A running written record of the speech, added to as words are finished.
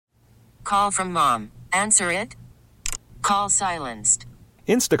call from mom. Answer it. Call silenced.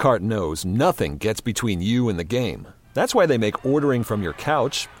 Instacart knows nothing gets between you and the game. That's why they make ordering from your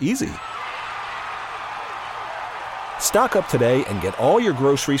couch easy. Stock up today and get all your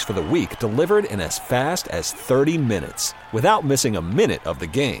groceries for the week delivered in as fast as 30 minutes without missing a minute of the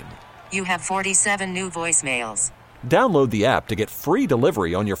game. You have 47 new voicemails. Download the app to get free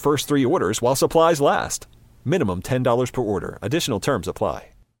delivery on your first 3 orders while supplies last. Minimum $10 per order. Additional terms apply.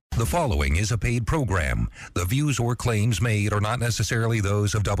 The following is a paid program. The views or claims made are not necessarily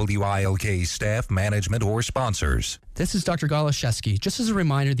those of WILK staff, management, or sponsors. This is Dr. Goloszewski. Just as a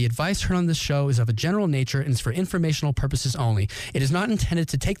reminder, the advice heard on this show is of a general nature and is for informational purposes only. It is not intended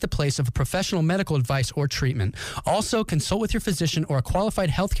to take the place of a professional medical advice or treatment. Also, consult with your physician or a qualified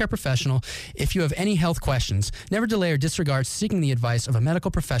healthcare professional if you have any health questions. Never delay or disregard seeking the advice of a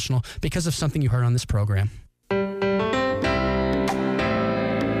medical professional because of something you heard on this program.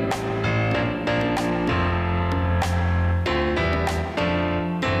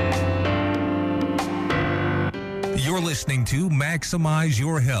 You're listening to Maximize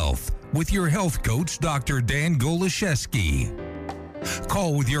Your Health with your health coach, Dr. Dan Goloszewski.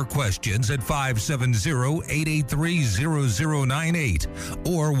 Call with your questions at 570-883-0098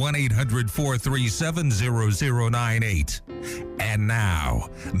 or 1-800-437-0098. And now,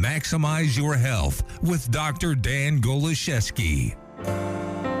 Maximize Your Health with Dr. Dan Goloszewski.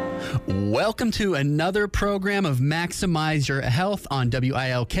 Welcome to another program of Maximize Your Health on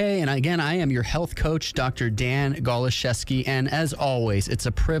WILK. And again, I am your health coach, Dr. Dan Goloszewski. And as always, it's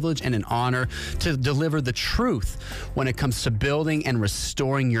a privilege and an honor to deliver the truth when it comes to building and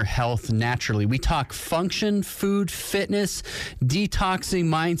restoring your health naturally. We talk function, food, fitness, detoxing,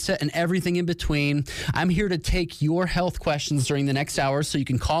 mindset, and everything in between. I'm here to take your health questions during the next hour, so you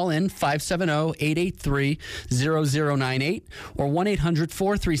can call in 570-883-0098 or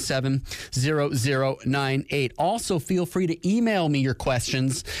 1-800-437-0098. Also, feel free to email me your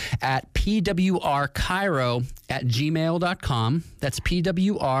questions at pwrchiro@gmail.com. That's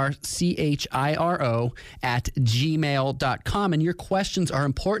pwrchiro@gmail.com. And your questions are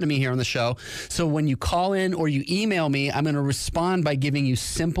important to me here on the show. So when you call in or you email me, I'm going to respond by giving you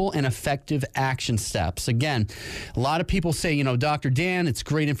simple and effective action steps. Again, a lot of people say, Dr. Dan, it's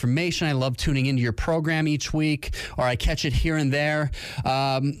great information. I love tuning into your program each week, or I catch it here and there.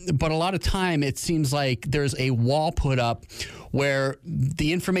 But a lot of time it seems like there's a wall put up where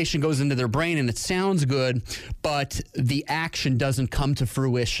the information goes into their brain and it sounds good, but the action doesn't come to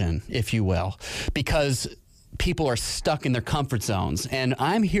fruition, if you will, because people are stuck in their comfort zones. And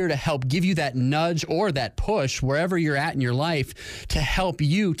I'm here to help give you that nudge or that push wherever you're at in your life to help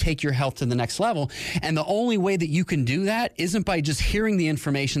you take your health to the next level. And the only way that you can do that isn't by just hearing the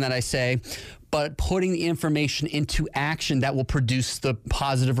information that I say, but putting the information into action that will produce the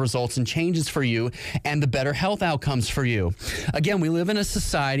positive results and changes for you and the better health outcomes for you. Again, we live in a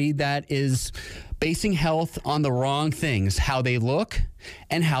society that is basing health on the wrong things, how they look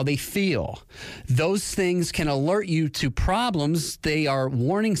and how they feel. Those things can alert you to problems. They are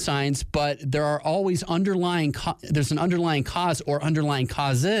warning signs, but there are always there's an underlying cause or underlying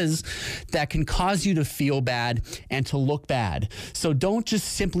causes that can cause you to feel bad and to look bad. So don't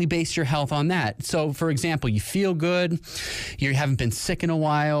just simply base your health on that. So for example, you feel good, you haven't been sick in a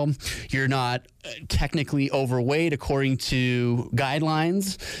while, you're not technically overweight according to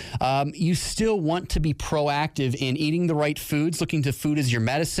guidelines. You still want to be proactive in eating the right foods, looking to food as your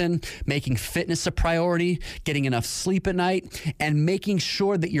medicine, making fitness a priority, getting enough sleep at night, and making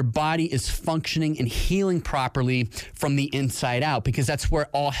sure that your body is functioning and healing properly from the inside out, because that's where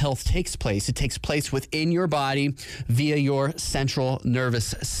all health takes place. It takes place within your body via your central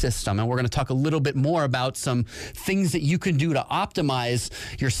nervous system. And we're going to talk a little bit more about some things that you can do to optimize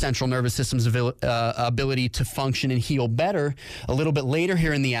your central nervous system's ability to function and heal better a little bit later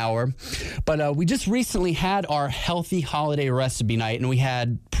here in the hour. But we just recently had our healthy holiday recipe night, and we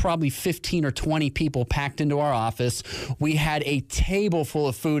had probably 15 or 20 people packed into our office. We had a table full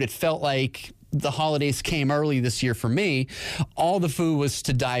of food. It felt like the holidays came early this year for me. All the food was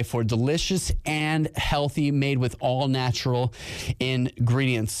to die for, delicious and healthy, made with all natural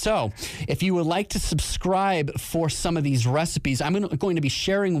ingredients. So if you would like to subscribe for some of these recipes, I'm going to be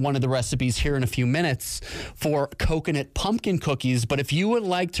sharing one of the recipes here in a few minutes for coconut pumpkin cookies. But if you would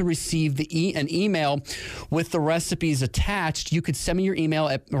like to receive an email with the recipes attached, you could send me your email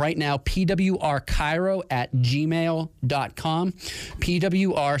at right now, pwrchiro@gmail.com,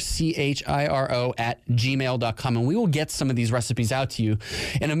 pwrchiro@gmail.com, and we will get some of these recipes out to you.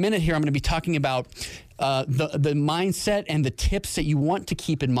 In a minute here, I'm going to be talking about the mindset and the tips that you want to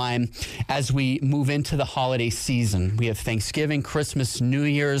keep in mind as we move into the holiday season. We have Thanksgiving, Christmas, New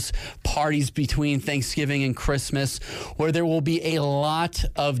Year's, parties between Thanksgiving and Christmas, where there will be a lot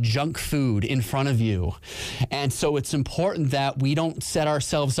of junk food in front of you. And so it's important that we don't set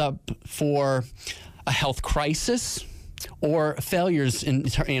ourselves up for a health crisis or failures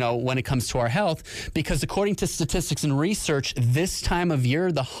when it comes to our health, because according to statistics and research, this time of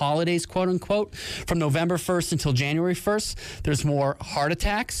year, the holidays, quote unquote, from November 1st until January 1st, there's more heart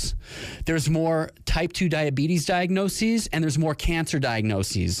attacks, there's more type 2 diabetes diagnoses, and there's more cancer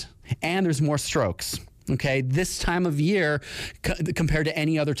diagnoses, and there's more strokes. Okay, this time of year compared to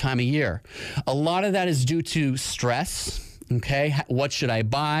any other time of year. A lot of that is due to stress. Okay, what should I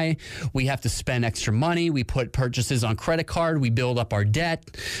buy? We have to spend extra money. We put purchases on credit card. We build up our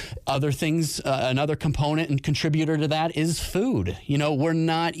debt. Other things, another component and contributor to that is food. We're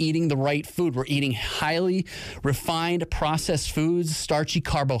not eating the right food. We're eating highly refined processed foods, starchy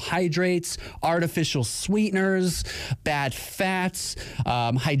carbohydrates, artificial sweeteners, bad fats,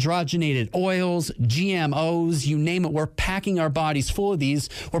 hydrogenated oils, GMOs, you name it. We're packing our bodies full of these.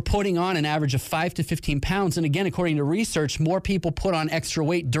 We're putting on an average of 5 to 15 pounds. And again, according to research, more people put on extra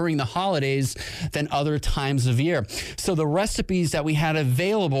weight during the holidays than other times of year. So the recipes that we had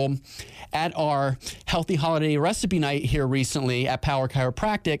available at our Healthy Holiday Recipe Night here recently at Power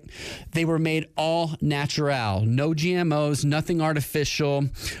Chiropractic, they were made all natural, no GMOs, nothing artificial,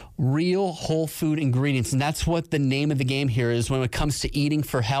 real whole food ingredients. And that's what the name of the game here is when it comes to eating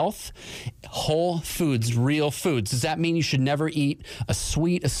for health. Whole foods, real foods. Does that mean you should never eat a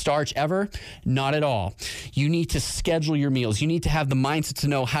sweet, a starch ever? Not at all. You need to schedule your meals. You need to have the mindset to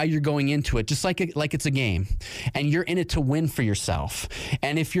know how you're going into it, just like it's a game. And you're in it to win for yourself.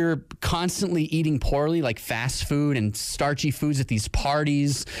 And if you're constantly eating poorly, like fast food and starchy foods at these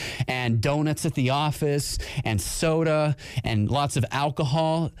parties and donuts at the office and soda and lots of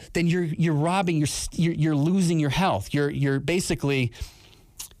alcohol, then you're robbing, you're losing your health. You're basically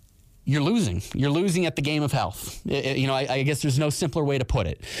you're losing. You're losing at the game of health. I guess there's no simpler way to put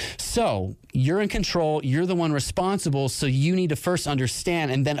it. So you're in control. You're the one responsible. So you need to first understand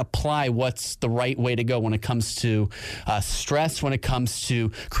and then apply what's the right way to go when it comes to stress, when it comes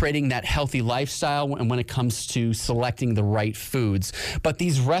to creating that healthy lifestyle, and when it comes to selecting the right foods. But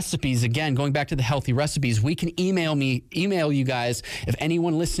these recipes, again, going back to the healthy recipes, we can email you guys. If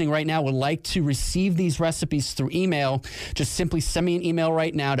anyone listening right now would like to receive these recipes through email, just simply send me an email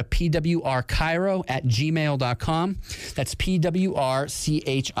right now to pwrchiro@gmail.com. That's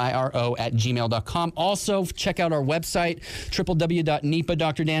pwrchiro@gmail.com. Also, check out our website,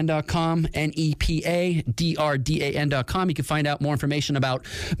 www.nepadrdan.com, nepadrdan.com. You can find out more information about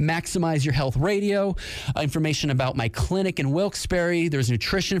Maximize Your Health Radio, information about my clinic in Wilkes-Barre. There's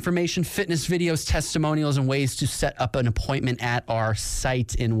nutrition information, fitness videos, testimonials, and ways to set up an appointment at our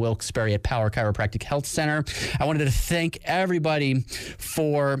site in Wilkes-Barre at Power Chiropractic Health Center. I wanted to thank everybody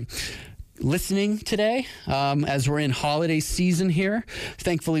for listening today as we're in holiday season here.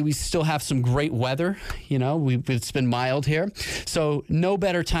 Thankfully, we still have some great weather. It's been mild here. So no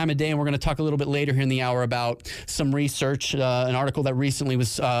better time of day. And we're going to talk a little bit later here in the hour about some research, an article that recently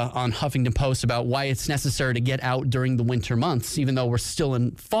was on Huffington Post about why it's necessary to get out during the winter months, even though we're still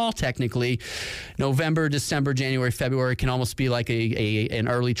in fall technically. November, December, January, February can almost be like an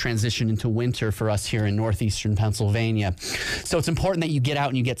early transition into winter for us here in northeastern Pennsylvania. So it's important that you get out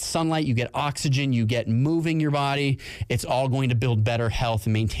and you get sunlight, you get oxygen, you get moving your body. It's all going to build better health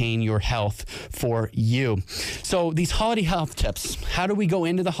and maintain your health for you. So these holiday health tips, how do we go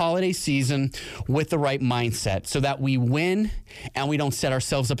into the holiday season with the right mindset so that we win and we don't set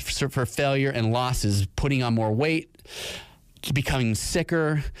ourselves up for failure and losses, putting on more weight, becoming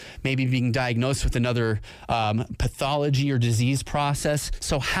sicker, maybe being diagnosed with another pathology or disease process.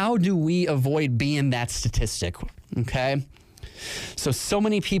 So how do we avoid being that statistic? Okay. So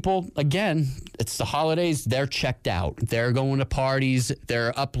many people, again, it's the holidays, they're checked out. They're going to parties,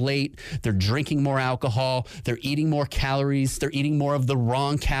 they're up late, they're drinking more alcohol, they're eating more calories, they're eating more of the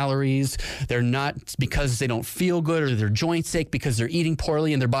wrong calories. They're not because they don't feel good or their joints ache because they're eating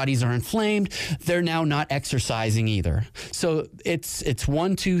poorly and their bodies are inflamed. They're now not exercising either. So it's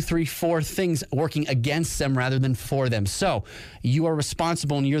 1, 2, 3, 4 things working against them rather than for them. So you are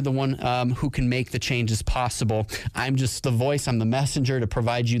responsible and you're the one who can make the changes possible. I'm just the voice. I'm the messenger to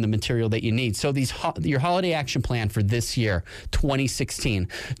provide you the material that you need. So your holiday action plan for this year, 2016.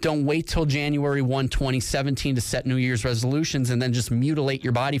 Don't wait till January 1, 2017 to set New Year's resolutions and then just mutilate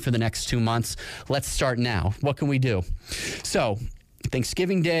your body for the next 2 months. Let's start now. What can we do? So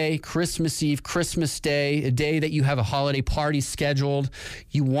Thanksgiving Day, Christmas Eve, Christmas Day, a day that you have a holiday party scheduled,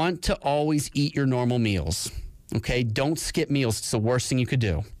 you want to always eat your normal meals. Okay? Don't skip meals. It's the worst thing you could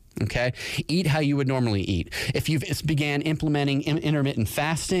do. Okay? Eat how you would normally eat. If you've began implementing intermittent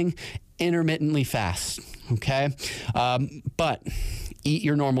fasting, intermittently fast. Okay? But eat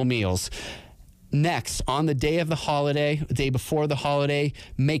your normal meals. Next, on the day of the holiday, the day before the holiday,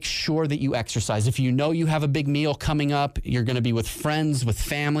 make sure that you exercise. If you know you have a big meal coming up, you're going to be with friends, with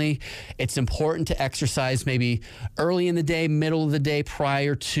family, it's important to exercise maybe early in the day, middle of the day,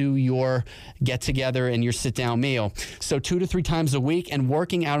 prior to your get-together and your sit-down meal. So 2 to 3 times a week, and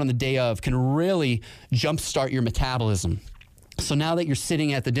working out on the day of can really jumpstart your metabolism. So now that you're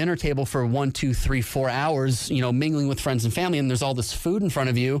sitting at the dinner table for 1, 2, 3, 4 hours, mingling with friends and family, and there's all this food in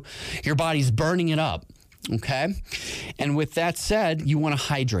front of you, your body's burning it up. Okay? And with that said, you want to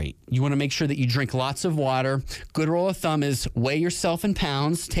hydrate. You want to make sure that you drink lots of water. Good rule of thumb is weigh yourself in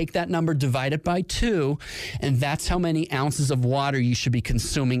pounds, take that number, divide it by 2, and that's how many ounces of water you should be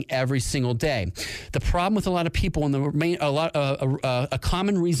consuming every single day. The problem with a lot of people, and a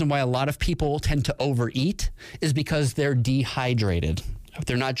common reason why a lot of people tend to overeat, is because they're dehydrated.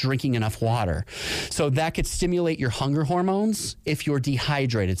 They're not drinking enough water. So that could stimulate your hunger hormones if you're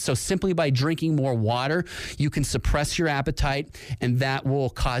dehydrated. So simply by drinking more water, you can suppress your appetite, and that will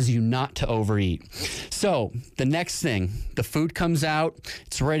cause you not to overeat. So the next thing, the food comes out,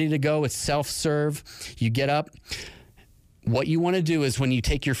 it's ready to go, it's self-serve, you get up. What you want to do is when you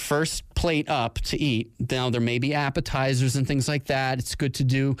take your first plate up to eat, now there may be appetizers and things like that. It's good to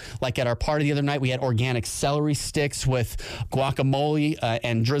do, like at our party the other night, we had organic celery sticks with guacamole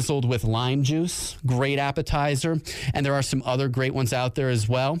and drizzled with lime juice. Great appetizer. And there are some other great ones out there as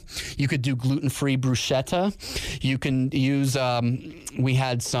well. You could do gluten-free bruschetta. You can use, we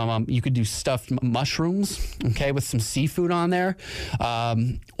had some, you could do stuffed mushrooms, okay, with some seafood on there.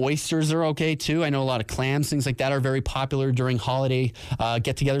 Oysters are okay too. I know a lot of clams, things like that are very popular during holiday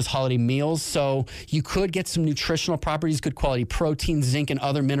get-togethers, holiday meals. So you could get some nutritional properties, good quality protein, zinc, and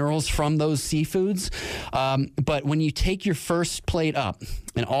other minerals from those seafoods. But when you take your first plate up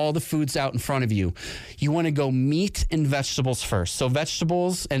and all the food's out in front of you, you want to go meat and vegetables first. So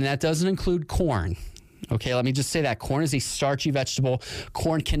vegetables, and that doesn't include corn. Okay, let me just say that. Corn is a starchy vegetable.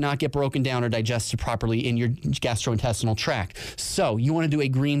 Corn cannot get broken down or digested properly in your gastrointestinal tract. So you want to do a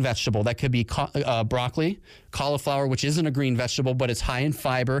green vegetable. That could be broccoli, cauliflower, which isn't a green vegetable, but it's high in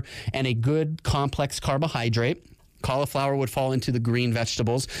fiber and a good complex carbohydrate. Cauliflower would fall into the green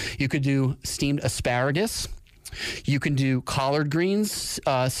vegetables. You could do steamed asparagus. You can do collard greens,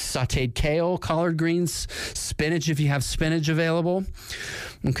 sauteed kale, collard greens, spinach if you have spinach available.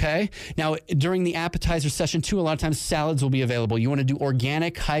 Okay. Now, during the appetizer session too, a lot of times salads will be available. You want to do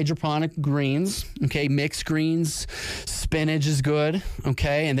organic hydroponic greens. Okay. Mixed greens, spinach is good.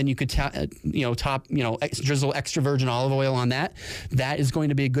 Okay. And then you could drizzle extra virgin olive oil on that. That is going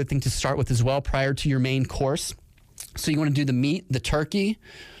to be a good thing to start with as well prior to your main course. So you want to do the meat, the turkey.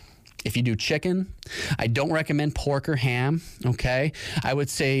 If you do chicken, I don't recommend pork or ham, okay? I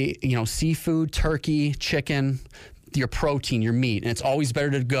would say, seafood, turkey, chicken, your protein, your meat. And it's always better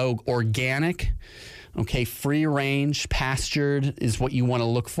to go organic, okay? Free range, pastured is what you want to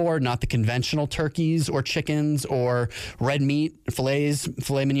look for, not the conventional turkeys or chickens or red meat, filet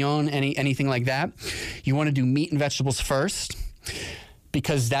mignon, anything like that. You want to do meat and vegetables first,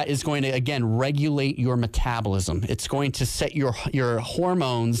 because that is going to, again, regulate your metabolism. It's going to set your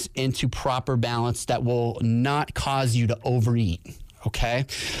hormones into proper balance that will not cause you to overeat, okay?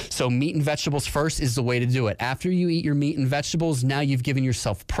 So meat and vegetables first is the way to do it. After you eat your meat and vegetables, now you've given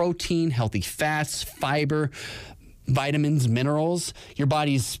yourself protein, healthy fats, fiber, vitamins, minerals. Your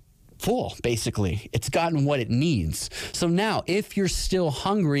body's full, basically. It's gotten what it needs. So now, if you're still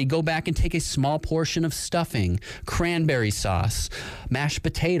hungry, go back and take a small portion of stuffing, cranberry sauce, mashed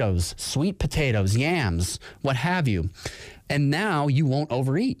potatoes, sweet potatoes, yams, what have you. And now you won't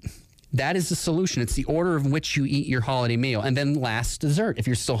overeat. That is the solution. It's the order in which you eat your holiday meal. And then last, dessert. If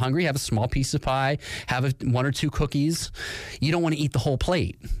you're still hungry, have a small piece of pie, have 1 or 2 cookies. You don't want to eat the whole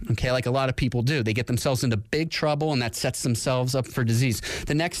plate, okay, like a lot of people do. They get themselves into big trouble, and that sets themselves up for disease.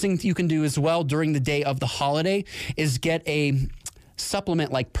 The next thing you can do as well during the day of the holiday is get a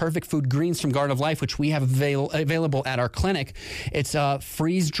supplement like Perfect Food Greens from Garden of Life, which we have available at our clinic. It's a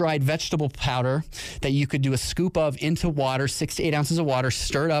freeze-dried vegetable powder that you could do a scoop of into water, 6 to 8 ounces of water,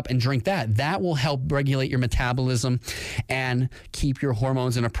 stir it up and drink that. That will help regulate your metabolism and keep your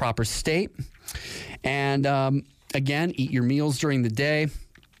hormones in a proper state. And again, eat your meals during the day.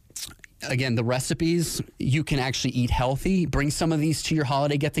 Again, the recipes, you can actually eat healthy. Bring some of these to your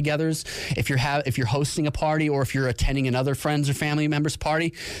holiday get-togethers. If you're hosting a party or if you're attending another friends or family members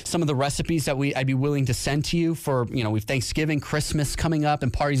party, some of the recipes that I'd be willing to send to you for, we've Thanksgiving, Christmas coming up,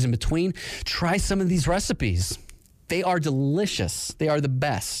 and parties in between. Try some of these recipes. They are delicious. They are the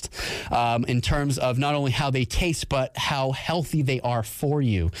best in terms of not only how they taste, but how healthy they are for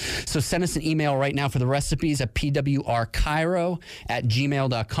you. So send us an email right now for the recipes at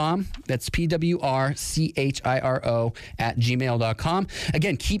pwrchiro@gmail.com. That's pwrchiro@gmail.com.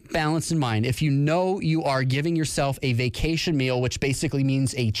 Again, keep balance in mind. If you know you are giving yourself a vacation meal, which basically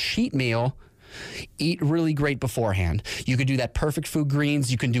means a cheat meal, eat really great beforehand. You could do that perfect food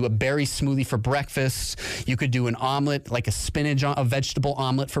greens. You can do a berry smoothie for breakfast. You could do an omelet, like a vegetable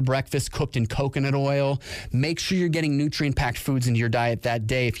omelet for breakfast cooked in coconut oil. Make sure you're getting nutrient-packed foods into your diet that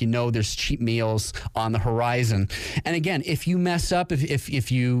day if you know there's cheap meals on the horizon. And again, if you mess up,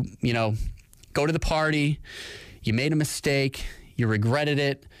 if you go to the party, you made a mistake, you regretted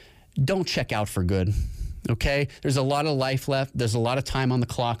it, don't check out for good, okay? There's a lot of life left. There's a lot of time on the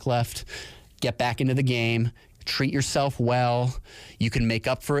clock left. Get back into the game. Treat yourself well. You can make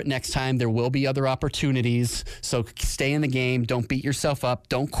up for it next time. There will be other opportunities. So stay in the game. Don't beat yourself up.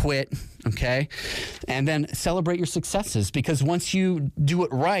 Don't quit, okay? And then celebrate your successes, because once you do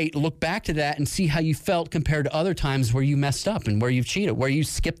it right, look back to that and see how you felt compared to other times where you messed up and where you've cheated, where you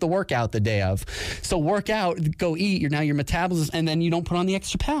skipped the workout the day of. So work out, go eat, your metabolism, and then you don't put on the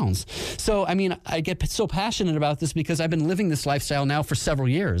extra pounds. So, I get so passionate about this because I've been living this lifestyle now for several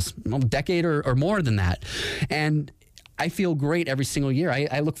years, a decade or more than that. And I feel great every single year.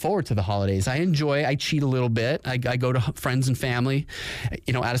 I look forward to the holidays. I cheat a little bit. I go to friends and family,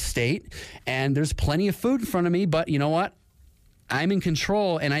 out of state, and there's plenty of food in front of me, but you know what? I'm in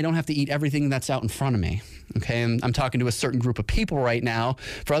control, and I don't have to eat everything that's out in front of me. Okay, and I'm talking to a certain group of people right now.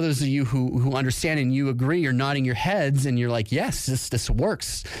 For others of you who understand and you agree, you're nodding your heads, and you're like, yes, this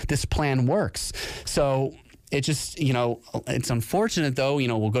works. This plan works. So it just, it's unfortunate though,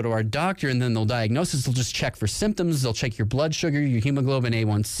 we'll go to our doctor and then they'll diagnose us. They'll just check for symptoms. They'll check your blood sugar, your hemoglobin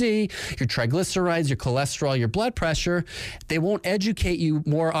A1C, your triglycerides, your cholesterol, your blood pressure. They won't educate you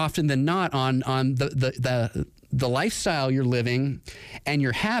more often than not on the lifestyle you're living and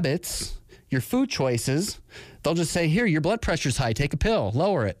your habits, your food choices. They'll just say, here, your blood pressure's high, take a pill,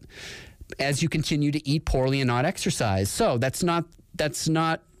 lower it, as you continue to eat poorly and not exercise. So that's not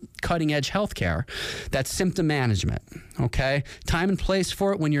cutting edge healthcare. That's symptom management. Okay? Time and place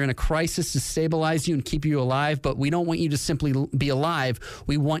for it when you're in a crisis to stabilize you and keep you alive, but we don't want you to simply be alive.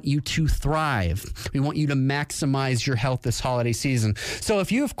 We want you to thrive. We want you to maximize your health this holiday season. So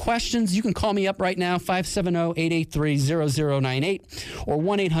if you have questions, you can call me up right now, 570-883-0098 or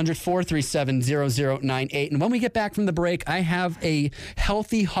 1-800-437-0098. And when we get back from the break, I have a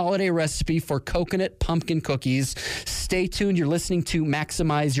healthy holiday recipe for coconut pumpkin cookies. Stay tuned. You're listening to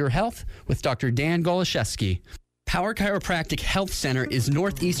Maximize Your Health with Dr. Dan Goloszewski. Power Chiropractic Health Center is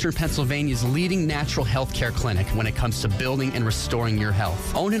northeastern Pennsylvania's leading natural health care clinic when it comes to building and restoring your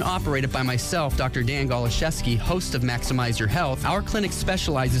health. Owned and operated by myself, Dr. Dan Goloszewski, host of Maximize Your Health, our clinic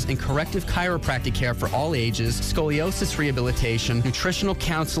specializes in corrective chiropractic care for all ages, scoliosis rehabilitation, nutritional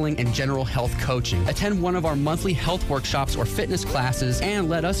counseling, and general health coaching. Attend one of our monthly health workshops or fitness classes, and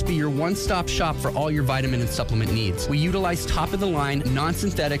let us be your one-stop shop for all your vitamin and supplement needs. We utilize top-of-the-line,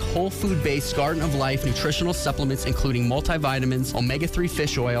 non-synthetic, whole food-based Garden of Life nutritional supplements, including multivitamins, omega-3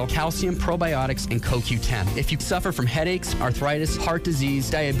 fish oil, calcium, probiotics, and CoQ10. If you suffer from headaches, arthritis, heart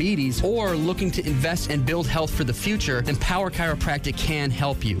disease, diabetes, or looking to invest and build health for the future, then Power Chiropractic can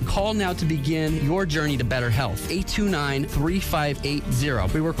help you. Call now to begin your journey to better health.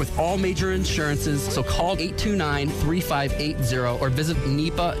 829-3580. We work with all major insurances, so call 829-3580 or visit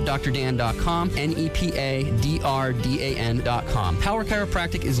nepadrdan.com, nepadradan.com. Power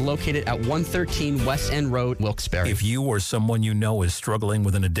Chiropractic is located at 113 West End Road, Wilkes-Barre. If you or someone you know is struggling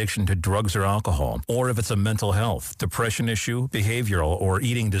with an addiction to drugs or alcohol, or if it's a mental health, depression issue, behavioral, or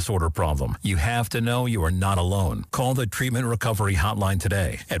eating disorder problem, you have to know you are not alone. Call the Treatment Recovery Hotline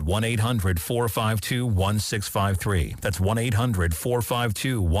today at 1-800-452-1653. That's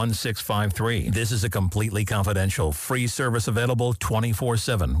 1-800-452-1653. This is a completely confidential, free service available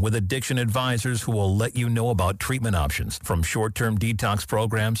 24/7 with addiction advisors who will let you know about treatment options, from short-term detox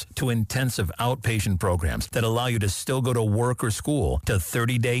programs to intensive outpatient programs that allow allow you to still go to work or school, to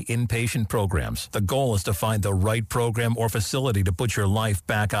 30-day inpatient programs. The goal is to find the right program or facility to put your life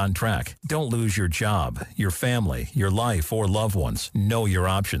back on track. Don't lose your job, your family, your life, or loved ones. Know your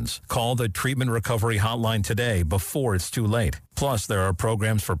options. Call the Treatment Recovery Hotline today before it's too late. Plus, there are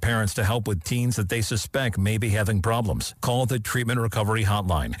programs for parents to help with teens that they suspect may be having problems. Call the Treatment Recovery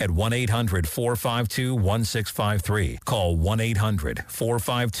Hotline at 1-800-452-1653. Call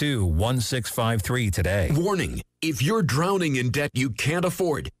 1-800-452-1653 today. Warning. If you're drowning in debt you can't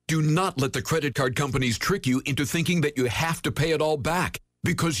afford, do not let the credit card companies trick you into thinking that you have to pay it all back,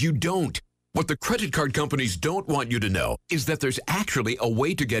 because you don't. What the credit card companies don't want you to know is that there's actually a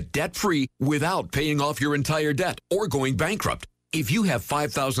way to get debt-free without paying off your entire debt or going bankrupt. If you have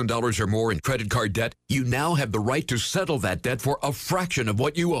 $5,000 or more in credit card debt, you now have the right to settle that debt for a fraction of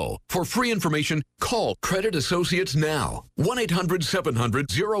what you owe. For free information, call Credit Associates now.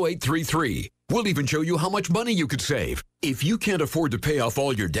 1-800-700-0833. We'll even show you how much money you could save. If you can't afford to pay off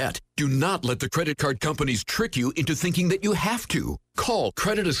all your debt, do not let the credit card companies trick you into thinking that you have to. Call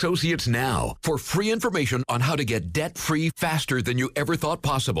Credit Associates now for free information on how to get debt-free faster than you ever thought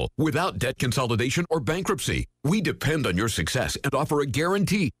possible without debt consolidation or bankruptcy. We depend on your success and offer a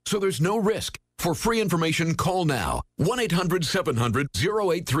guarantee, so there's no risk. For free information, call now.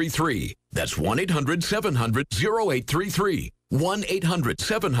 1-800-700-0833. That's 1-800-700-0833.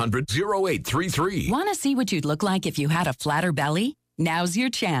 1-800-700-0833. Want to see what you'd look like if you had a flatter belly? Now's your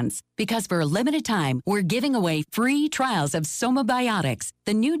chance, because for a limited time, we're giving away free trials of Somabiotics,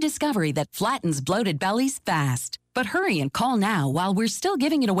 the new discovery that flattens bloated bellies fast. But hurry and call now while we're still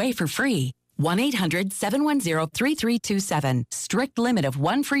giving it away for free. 1-800-710-3327. Strict limit of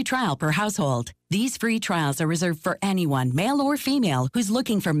one free trial per household. These free trials are reserved for anyone, male or female, who's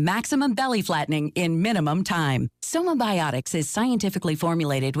looking for maximum belly flattening in minimum time. Somabiotics is scientifically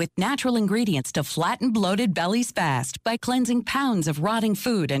formulated with natural ingredients to flatten bloated bellies fast by cleansing pounds of rotting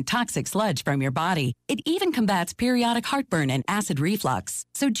food and toxic sludge from your body. It even combats periodic heartburn and acid reflux.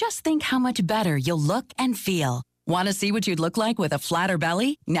 So just think how much better you'll look and feel. Want to see what you'd look like with a flatter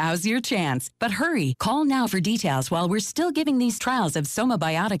belly? Now's your chance. But hurry, call now for details while we're still giving these trials of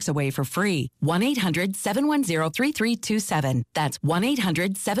Somabiotics away for free. 1-800-710-3327. That's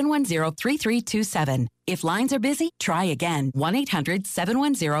 1-800-710-3327. If lines are busy, try again.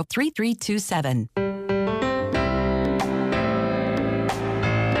 1-800-710-3327.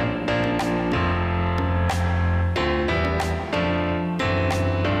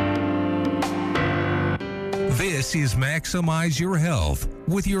 This is Maximize Your Health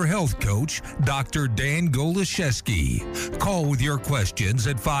with your health coach, Dr. Dan Goloszewski. Call with your questions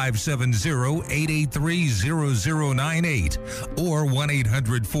at 570-883-0098 or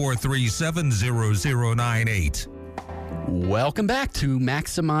 1-800-437-0098. Welcome back to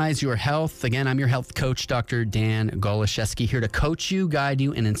Maximize Your Health. Again, I'm your health coach, Dr. Dan Goloszewski, here to coach you, guide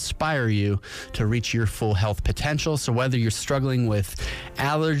you, and inspire you to reach your full health potential. So whether you're struggling with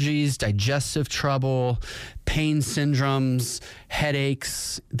allergies, digestive trouble, pain syndromes,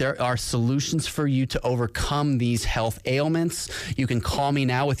 headaches, there are solutions for you to overcome these health ailments. You can call me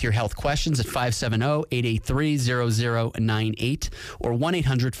now with your health questions at 570-883-0098 or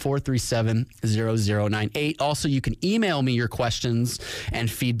 1-800-437-0098. Also, you can email me your questions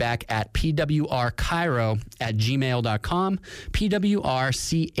and feedback at pwrchiro@gmail.com,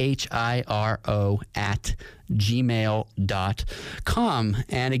 pwrchiro@gmail.com.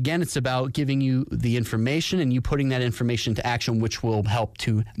 And again, it's about giving you the information and you putting that information into action, which will help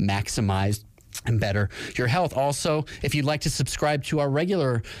to maximize and better your health. Also, if you'd like to subscribe to our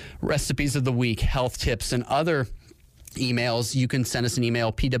regular recipes of the week, health tips, and other emails, you can send us an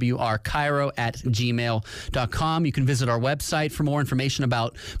email, pwrchiro@gmail.com. You can visit our website for more information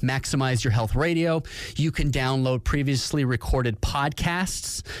about Maximize Your Health Radio. You can download previously recorded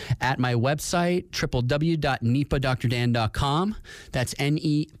podcasts at my website, www.nepadrdan.com. That's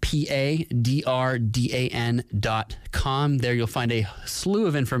NEPADRDAN.com. There you'll find a slew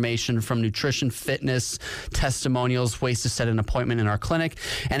of information from nutrition, fitness, testimonials, ways to set an appointment in our clinic.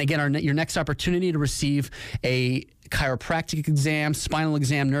 And again, your next opportunity to receive a chiropractic exam, spinal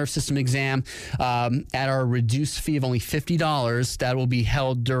exam, nerve system exam at our reduced fee of only $50. That will be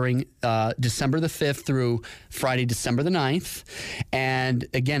held during December the 5th through Friday, December the 9th. And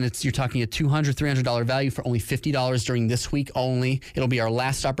again, you're talking a $200, $300 value for only $50 during this week only. It'll be our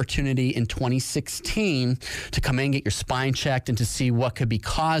last opportunity in 2016 to come in, get your spine checked, and to see what could be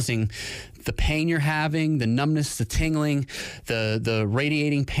causing the pain you're having, the numbness, the tingling, the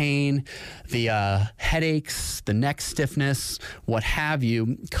radiating pain, the headaches, the neck stiffness, what have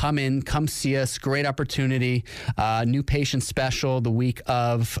you, come see us. Great opportunity. New patient special the week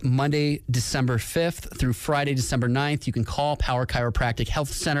of Monday, December 5th through Friday, December 9th. You can call Power Chiropractic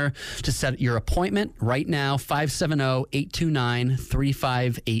Health Center to set your appointment right now,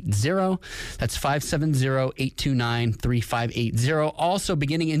 570-829-3580. That's 570-829-3580. Also,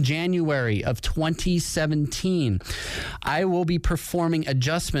 beginning in January of 2017, I will be performing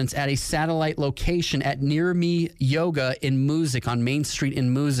adjustments at a satellite location at Near Me Yoga in Moosic, on Main Street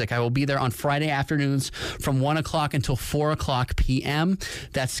in Moosic. I will be there on Friday afternoons from 1 o'clock until 4 o'clock p.m.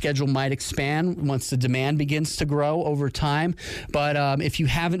 That schedule might expand once the demand begins to grow over time. But if you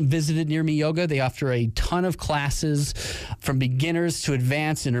haven't visited Near Me Yoga, they offer a ton of classes from beginners to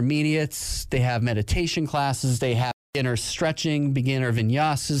advanced intermediates. They have meditation classes. They have beginner stretching, beginner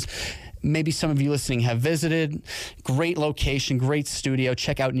vinyasas. Maybe some of you listening have visited. Great location, great studio.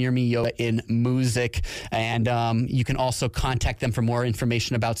 Check out Near Me Yoga in Moosic. And you can also contact them for more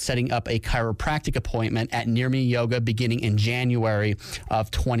information about setting up a chiropractic appointment at Near Me Yoga beginning in January of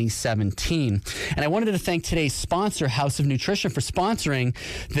 2017. And I wanted to thank today's sponsor, House of Nutrition, for sponsoring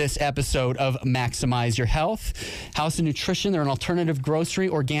this episode of Maximize Your Health. House of Nutrition, they're an alternative grocery,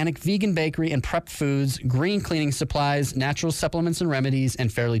 organic, vegan bakery, and prep foods, green cleaning supplies, natural supplements and remedies,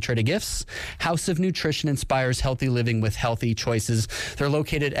 and fairly traded gifts. House of Nutrition inspires healthy living with healthy choices. They're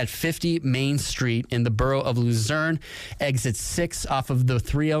located at 50 Main Street in the borough of Luzerne, exit 6 off of the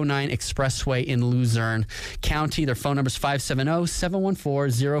 309 Expressway in Luzerne County. Their phone number is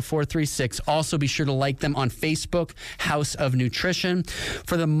 570-714-0436. Also, be sure to like them on Facebook, House of Nutrition.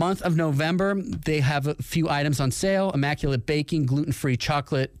 For the month of November, they have a few items on sale. Immaculate Baking gluten-free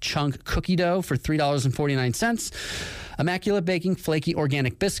chocolate chunk cookie dough for $3.49. Immaculate Baking flaky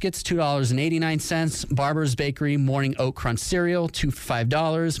organic biscuits, $2.89. Barber's Bakery morning oat crunch cereal, $2 for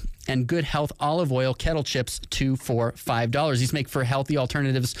 $5. And Good Health olive oil kettle chips, $2 for $5. These make for healthy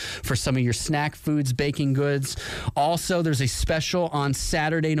alternatives for some of your snack foods, baking goods. Also, there's a special on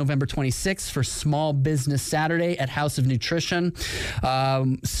Saturday, November 26th for Small Business Saturday at House of Nutrition.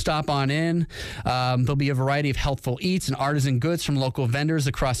 Stop on in. There'll be a variety of healthful eats and artisan goods from local vendors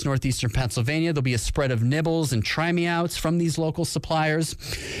across northeastern Pennsylvania. There'll be a spread of nibbles and try-me-outs from these local suppliers.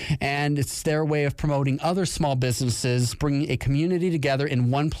 And it's their way of promoting other small businesses, bringing a community together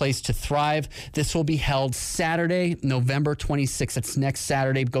in one place to thrive. This will be held Saturday, November 26th. That's next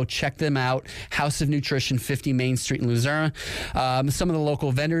Saturday. Go check them out. House of Nutrition, 50 Main Street in Luzerne. Some of the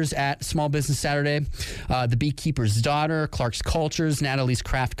local vendors at Small Business Saturday, The Beekeeper's Daughter, Clark's Cultures, Natalie's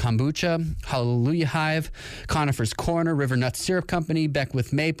Craft Kombucha, Hallelujah Hive, Conifer's Corner, River Nut Syrup Company,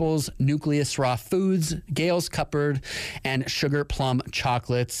 Beckwith Maples, Nucleus Raw Foods, Gale's Cupboard, and Sugar Plum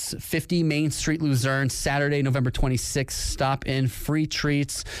Chocolates. 50 Main Street, Luzerne, Saturday, November 26th. Stop in, free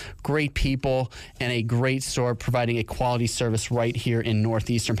treats, great people, and a great store providing a quality service right here in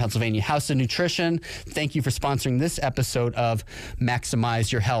northeastern Pennsylvania. House of Nutrition, thank you for sponsoring this episode of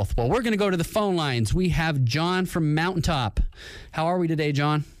Maximize Your Health. Well, we're going to go to the phone lines. We have John from Mountaintop. How are we today,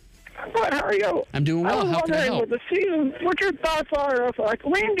 John? Good, how are you? I'm doing well. How can I help? What your thoughts are of like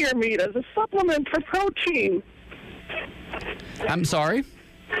reindeer meat as a supplement for protein. I'm sorry?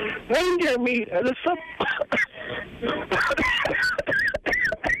 Reindeer meat as a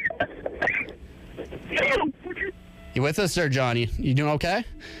You with us there, John? You doing okay?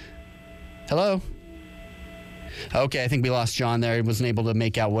 Hello? Okay, I think we lost John there. He wasn't able to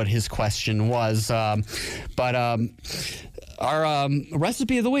make out what his question was. Our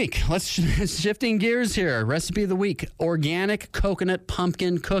recipe of the week. Let's shifting gears here. Recipe of the week: organic coconut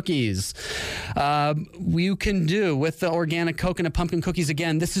pumpkin cookies. You can do with the organic coconut pumpkin cookies.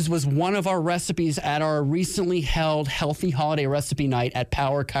 Again, this was one of our recipes at our recently held Healthy Holiday Recipe Night at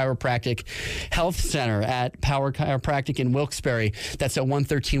Power Chiropractic Health Center at Power Chiropractic in Wilkes-Barre. That's at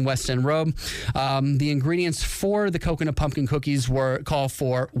 113 West End Road. The ingredients for the coconut pumpkin cookies call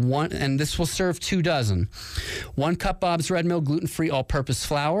for one, and this will serve 2 dozen. 1 cup Bob's Red Mill gluten-free all-purpose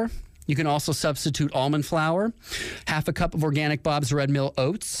flour. You can also substitute almond flour, 1/2 cup of organic Bob's Red Mill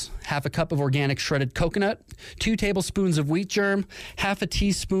oats, 1/2 cup of organic shredded coconut, 2 tablespoons of wheat germ, 1/2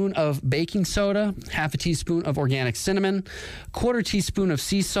 teaspoon of baking soda, 1/2 teaspoon of organic cinnamon, 1/4 teaspoon of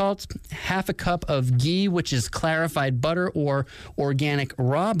sea salt, 1/2 cup of ghee, which is clarified butter or organic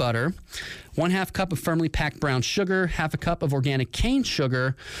raw butter, 1/2 cup of firmly packed brown sugar, 1/2 cup of organic cane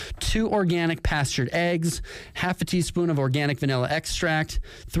sugar, 2 organic pastured eggs, 1/2 teaspoon of organic vanilla extract,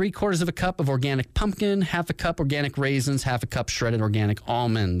 3/4 of a cup of organic pumpkin, 1/2 cup organic raisins, 1/2 cup shredded organic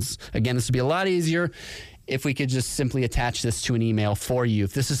almonds. Again, this would be a lot easier if we could just simply attach this to an email for you.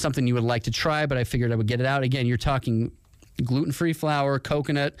 If this is something you would like to try, but I figured I would get it out. Again, you're talking gluten-free flour,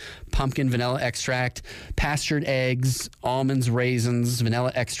 coconut, pumpkin, vanilla extract, pastured eggs, almonds, raisins,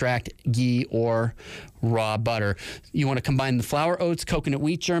 vanilla extract, ghee, or raw butter. You want to combine the flour, oats, coconut,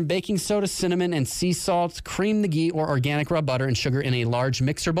 wheat germ, baking soda, cinnamon, and sea salt. Cream the ghee or organic raw butter and sugar in a large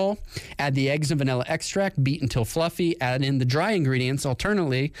mixer bowl. Add the eggs and vanilla extract. Beat until fluffy. Add in the dry ingredients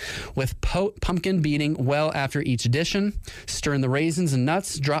alternately with pumpkin beating well after each addition. Stir in the raisins and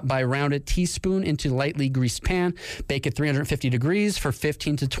nuts. Drop by rounded teaspoon into lightly greased pan. Bake at 350 degrees for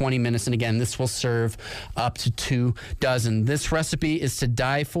 15 to 20 minutes. And again, this will serve up to 2 dozen. This recipe is to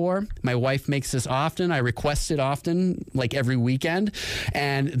die for. My wife makes this often. I request it often, like every weekend.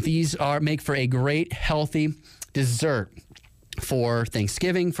 And these make for a great, healthy dessert for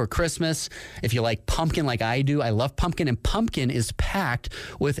Thanksgiving, for Christmas. If you like pumpkin like I do, I love pumpkin, and pumpkin is packed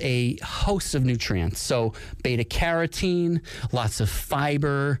with a host of nutrients. So beta carotene, lots of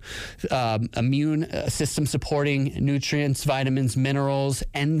fiber, immune system supporting nutrients, vitamins, minerals,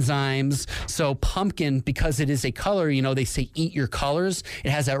 enzymes. So pumpkin, because it is a color, you know, they say eat your colors.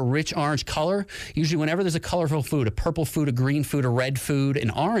 It has that rich orange color. Usually whenever there's a colorful food, a purple food, a green food, a red food, an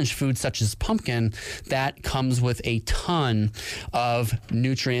orange food such as pumpkin, that comes with a ton of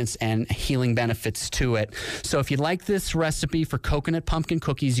nutrients and healing benefits to it. So if you'd like this recipe for coconut pumpkin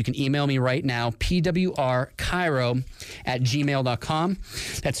cookies, you can email me right now, pwrchiro@gmail.com.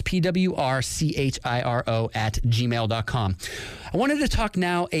 That's pwrchiro@gmail.com. I wanted to talk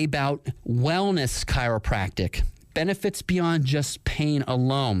now about wellness chiropractic, benefits beyond just pain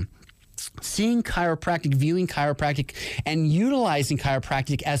alone. Seeing chiropractic, viewing chiropractic, and utilizing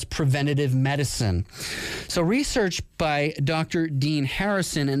chiropractic as preventative medicine. So research by Dr. Dean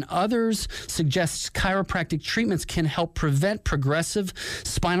Harrison and others suggests chiropractic treatments can help prevent progressive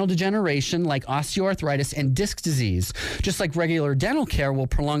spinal degeneration like osteoarthritis and disc disease. Just like regular dental care will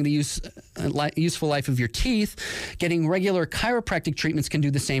prolong the useful life of your teeth, getting regular chiropractic treatments can do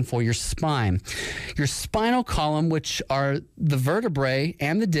the same for your spine. Your spinal column, which are the vertebrae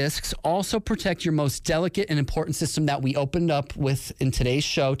and the discs, also protect your most delicate and important system that we opened up with in today's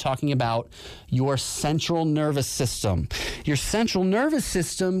show, talking about your central nervous system. Your central nervous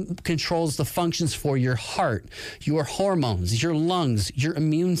system controls the functions for your heart, your hormones, your lungs, your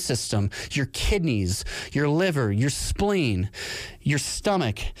immune system, your kidneys, your liver, your spleen, your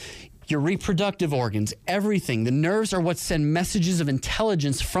stomach, your reproductive organs, everything. The nerves are what send messages of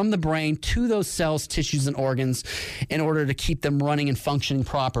intelligence from the brain to those cells, tissues, and organs in order to keep them running and functioning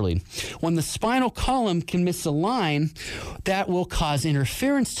properly. When the spinal column can misalign, that will cause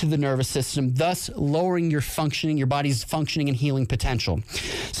interference to the nervous system, thus lowering your body's functioning and healing potential.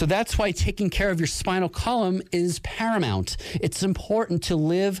 So that's why taking care of your spinal column is paramount. It's important to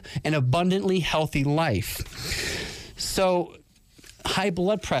live an abundantly healthy life. So, high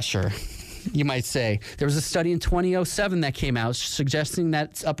blood pressure, you might say. There was a study in 2007 that came out suggesting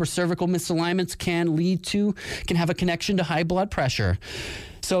that upper cervical misalignments can have a connection to high blood pressure.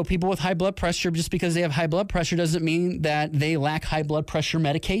 So people with high blood pressure, just because they have high blood pressure doesn't mean that they lack high blood pressure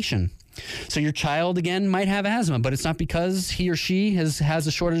medication. So your child, again, might have asthma, but it's not because he or she has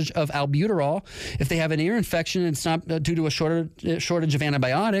a shortage of albuterol. If they have an ear infection, it's not due to a shortage of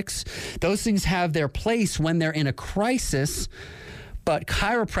antibiotics. Those things have their place when they're in a crisis. But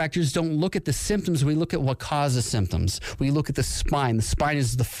chiropractors don't look at the symptoms. We look at what causes symptoms. We look at the spine. The spine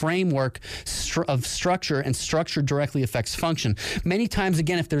is the framework of structure, and structure directly affects function. Many times,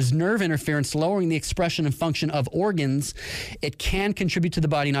 again, if there's nerve interference lowering the expression and function of organs, it can contribute to the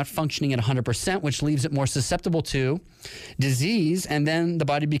body not functioning at 100%, which leaves it more susceptible to disease, and then the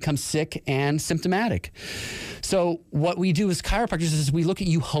body becomes sick and symptomatic. So what we do as chiropractors is we look at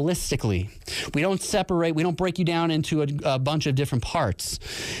you holistically. We don't separate, we don't break you down into a bunch of different parts.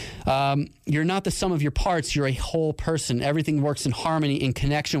 You're not the sum of your parts. You're a whole person. Everything works in harmony, in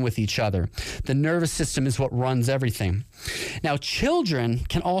connection with each other. The nervous system is what runs everything. Now, children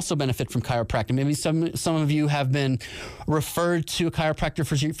can also benefit from chiropractic. Maybe some of you have been referred to a chiropractor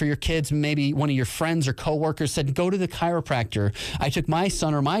for your kids. Maybe one of your friends or coworkers said, go to the chiropractor. I took my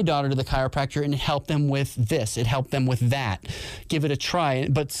son or my daughter to the chiropractor and it helped them with this. It helped them with that. Give it a try.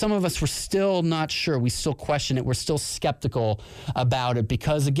 But some of us were still not sure. We still question it. We're still skeptical about it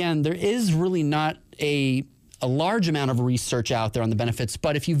because, again, there is really not a a large amount of research out there on the benefits,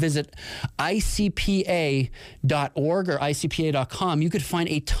 but if you visit icpa.org or icpa.com, you could find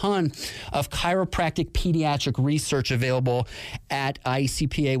a ton of chiropractic pediatric research available at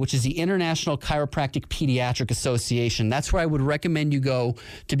ICPA, which is the International Chiropractic Pediatric Association. That's where I would recommend you go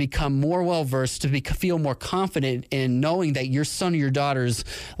to become more well-versed, to feel more confident in knowing that your son or your daughter's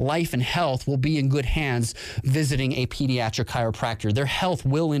life and health will be in good hands visiting a pediatric chiropractor. Their health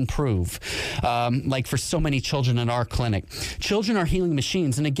will improve, like for so many children in our clinic. Children are healing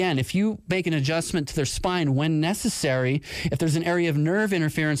machines. And again, if you make an adjustment to their spine when necessary, if there's an area of nerve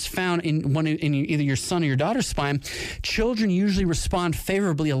interference found in either your son or your daughter's spine, children usually respond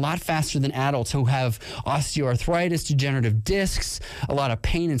favorably a lot faster than adults who have osteoarthritis, degenerative discs, a lot of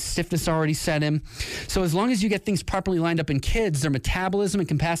pain and stiffness already set in. So as long as you get things properly lined up in kids, their metabolism and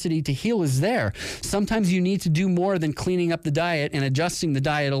capacity to heal is there. Sometimes you need to do more than cleaning up the diet and adjusting the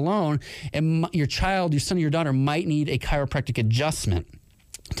diet alone. And your child, your son or your daughter might need a chiropractic adjustment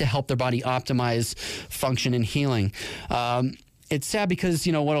to help their body optimize function and healing. It's sad because,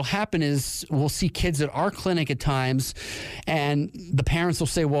 what will happen is we'll see kids at our clinic at times and the parents will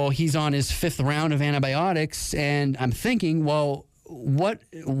say, well, he's on his 5th round of antibiotics. And I'm thinking, well,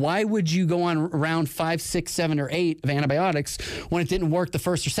 why would you go on round 5, 6, 7, or 8 of antibiotics when it didn't work the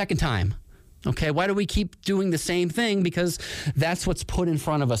first or second time? Okay, why do we keep doing the same thing? Because that's what's put in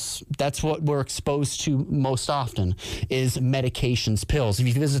front of us. That's what we're exposed to most often is medications, pills. If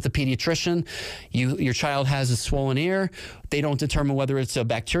you visit the pediatrician, your child has a swollen ear. They don't determine whether it's a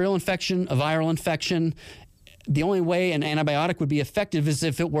bacterial infection, a viral infection. The only way an antibiotic would be effective is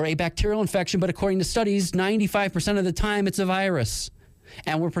if it were a bacterial infection, but according to studies, 95% of the time it's a virus.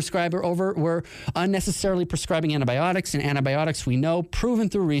 And we're unnecessarily prescribing antibiotics, and antibiotics, we know, proven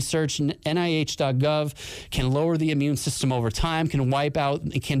through research, NIH.gov, can lower the immune system over time, can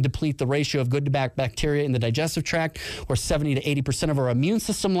deplete the ratio of good to bad bacteria in the digestive tract, where 70 to 80% of our immune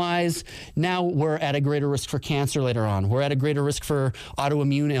system lies. Now we're at a greater risk for cancer later on. We're at a greater risk for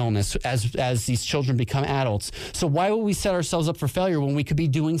autoimmune illness as these children become adults. So why would we set ourselves up for failure when we could be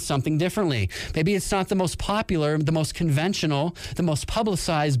doing something differently? Maybe it's not the most popular, the most conventional, the most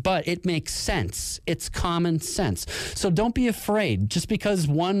publicized, but it makes sense. It's common sense. So don't be afraid. Just because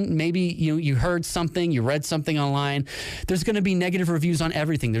maybe you heard something, you read something online, there's going to be negative reviews on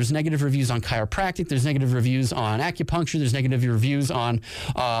everything. There's negative reviews on chiropractic. There's negative reviews on acupuncture. There's negative reviews on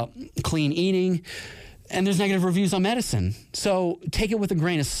clean eating. And there's negative reviews on medicine. So take it with a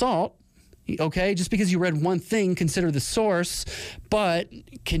grain of salt. Okay, just because you read one thing, consider the source, but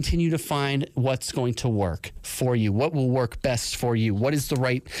continue to find what's going to work for you. What will work best for you? What is the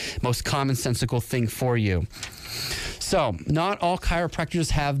right, most commonsensical thing for you? So, not all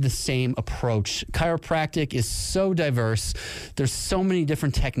chiropractors have the same approach. Chiropractic is so diverse. There's so many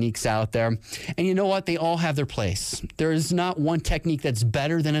different techniques out there. And you know what? They all have their place. There is not one technique that's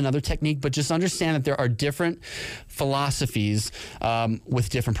better than another technique, but just understand that there are different philosophies with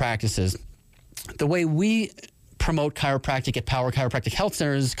different practices. The way we promote chiropractic at Power Chiropractic Health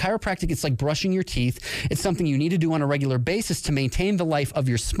Centers. Chiropractic, it's like brushing your teeth. It's something you need to do on a regular basis to maintain the life of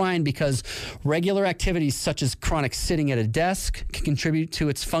your spine, because regular activities such as chronic sitting at a desk can contribute to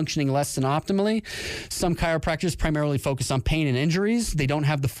its functioning less than optimally. Some chiropractors primarily focus on pain and injuries. They don't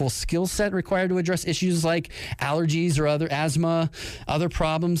have the full skill set required to address issues like allergies or other asthma, other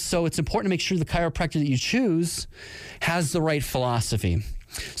problems. So it's important to make sure the chiropractor that you choose has the right philosophy.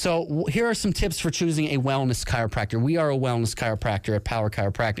 So here are some tips for choosing a wellness chiropractor. We are a wellness chiropractor at Power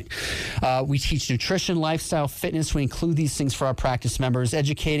Chiropractic. We teach nutrition, lifestyle, fitness. We include these things for our practice members,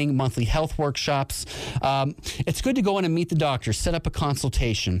 educating, monthly health workshops. It's good to go in and meet the doctor, set up a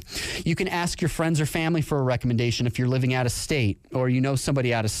consultation. You can ask your friends or family for a recommendation if you're living out of state or you know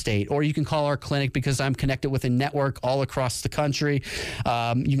somebody out of state, or you can call our clinic because I'm connected with a network all across the country.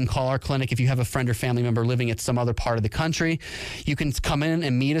 You can call our clinic if you have a friend or family member living at some other part of the country. You can come in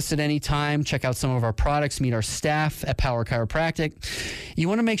and meet us at any time, check out some of our products, meet our staff at Power Chiropractic. You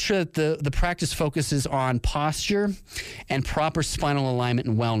want to make sure that the practice focuses on posture and proper spinal alignment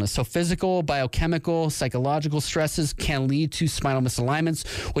and wellness. So physical, biochemical, psychological stresses can lead to spinal misalignments,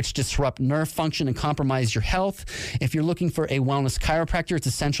 which disrupt nerve function and compromise your health. If you're looking for a wellness chiropractor, it's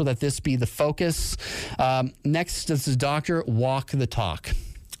essential that this be the focus. Next, does the doctor walk the talk?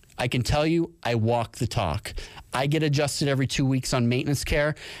 I can tell you, I walk the talk. I get adjusted every 2 weeks on maintenance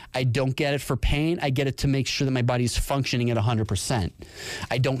care. I don't get it for pain. I get it to make sure that my body's functioning at 100%.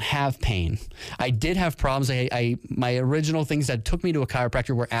 I don't have pain. I did have problems. My original things that took me to a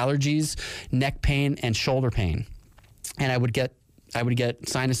chiropractor were allergies, neck pain, and shoulder pain. And I would get I would get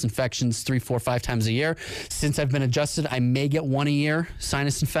sinus infections 3, 4, 5 times a year. Since I've been adjusted, I may get 1 a year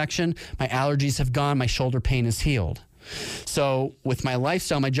sinus infection. My allergies have gone. My shoulder pain is healed. So with my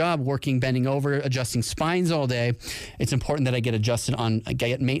lifestyle, my job, working, bending over, adjusting spines all day, it's important that I get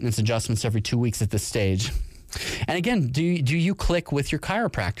get maintenance adjustments every 2 weeks at this stage. And again, do you click with your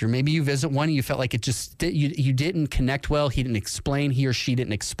chiropractor? Maybe you visit one and you felt like it just you didn't connect well. He or she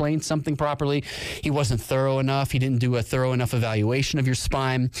didn't explain something properly. He wasn't thorough enough. He didn't do a thorough enough evaluation of your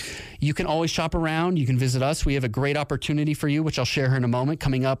spine. You can always shop around. You can visit us. We have a great opportunity for you, which I'll share here in a moment,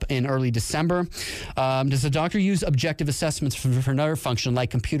 coming up in early December. Does the doctor use objective assessments for nerve function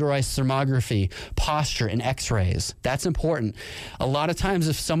like computerized thermography, posture, and x-rays? That's important. A lot of times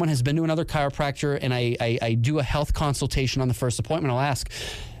if someone has been to another chiropractor and I do a health consultation on the first appointment, I'll ask,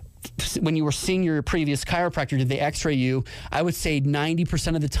 when you were seeing your previous chiropractor, did they x-ray you? I would say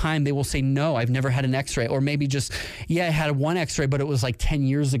 90% of the time they will say, no, I've never had an x-ray. Or maybe just, I had one x-ray, but it was like 10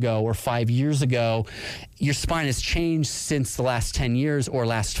 years ago or 5 years ago. Your spine has changed since the last 10 years or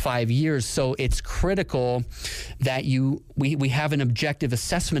last 5 years. So it's critical that we have an objective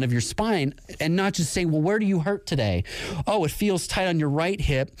assessment of your spine and not just saying, well, where do you hurt today? Oh, it feels tight on your right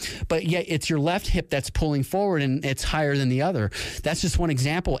hip, but yet it's your left hip that's pulling forward and it's higher than the other. That's just one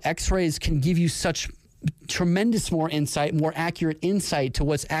example. X-rays can give you such tremendous more accurate insight to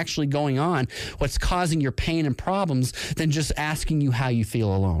what's actually going on, what's causing your pain and problems, than just asking you how you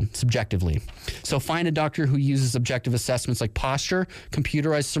feel alone, subjectively. So find a doctor who uses objective assessments like posture,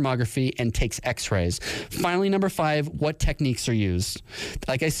 computerized thermography, and takes x-rays. Finally, number 5, what techniques are used?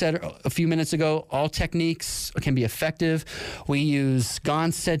 Like I said a few minutes ago, all techniques can be effective. We use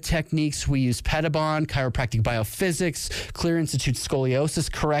Gonstead techniques. We use Pedibond, chiropractic biophysics, Clear Institute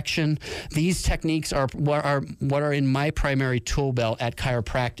scoliosis correction. These techniques are what are in my primary tool belt at Power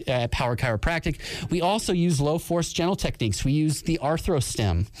Chiropractic. We also use low force gentle techniques. We use the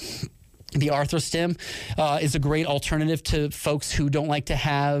ArthroStim. The ArthroStim is a great alternative to folks who don't like to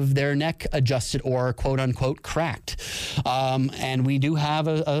have their neck adjusted or quote unquote cracked. And we do have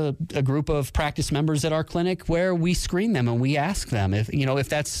a group of practice members at our clinic where we screen them and we ask them if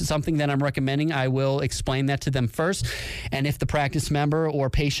that's something that I'm recommending. I will explain that to them first. And if the practice member or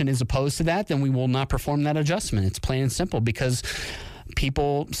patient is opposed to that, then we will not perform that adjustment. It's plain and simple, because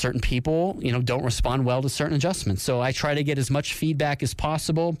certain people, don't respond well to certain adjustments. So I try to get as much feedback as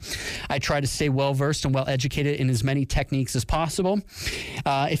possible. I try to stay well-versed and well-educated in as many techniques as possible.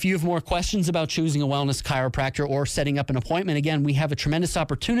 If you have more questions about choosing a wellness chiropractor or setting up an appointment, again, we have a tremendous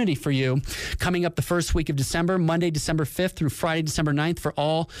opportunity for you coming up the first week of December, Monday, December 5th through Friday, December 9th, for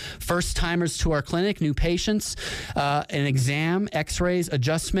all first-timers to our clinic, new patients, an exam, x-rays,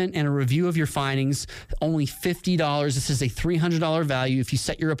 adjustment, and a review of your findings, only $50. This is a $300 value if you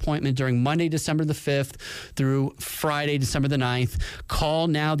set your appointment during Monday, December the 5th through Friday, December the 9th. Call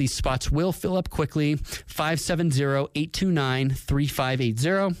now. These spots will fill up quickly.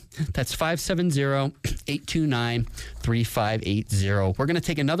 570-829-3580. That's 570-829-3580. We're going to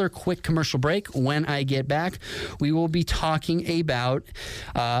take another quick commercial break. When I get back, we will be talking about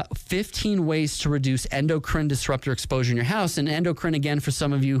 15 ways to reduce endocrine disruptor exposure in your house. And endocrine, again, for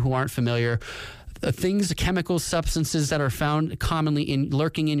some of you who aren't familiar, things, chemicals, substances that are found commonly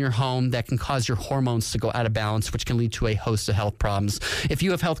lurking in your home that can cause your hormones to go out of balance, which can lead to a host of health problems. If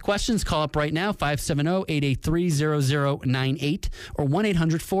you have health questions, call up right now, 570-883-0098 or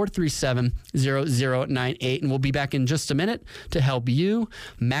 1-800-437-0098. And we'll be back in just a minute to help you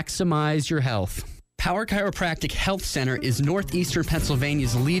maximize your health. Power Chiropractic Health Center is Northeastern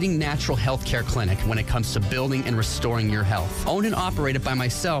Pennsylvania's leading natural health care clinic when it comes to building and restoring your health. Owned and operated by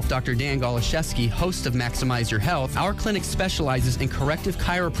myself, Dr. Dan Goloszewski, host of Maximize Your Health, our clinic specializes in corrective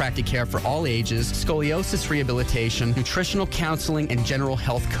chiropractic care for all ages, scoliosis rehabilitation, nutritional counseling, and general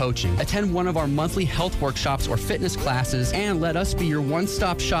health coaching. Attend one of our monthly health workshops or fitness classes, and let us be your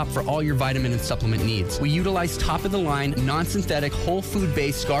one-stop shop for all your vitamin and supplement needs. We utilize top-of-the-line, non-synthetic, whole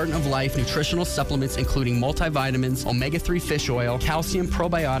food-based Garden of Life nutritional supplements, including multivitamins, omega-3 fish oil, calcium,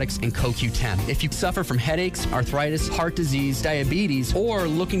 probiotics, and CoQ10. If you suffer from headaches, arthritis, heart disease, diabetes, or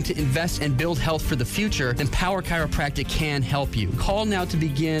looking to invest and build health for the future, then Power Chiropractic can help you. Call now to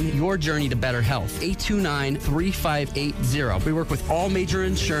begin your journey to better health. 829-3580. We work with all major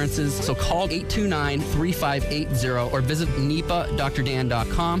insurances, so call 829-3580 or visit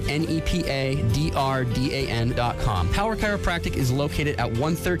NEPADrdan.com, NEPADRDAN.com. Power Chiropractic is located at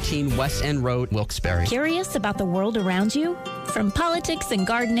 113 West End Road, Wilkes-Barre. Roxbury. Curious about the world around you? From politics and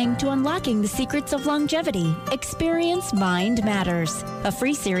gardening to unlocking the secrets of longevity, experience Mind Matters, a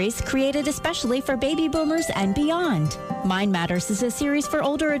free series created especially for baby boomers and beyond. Mind Matters is a series for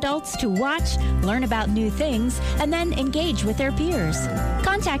older adults to watch, learn about new things, and then engage with their peers.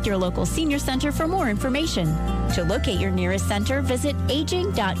 Contact your local senior center for more information. To locate your nearest center, visit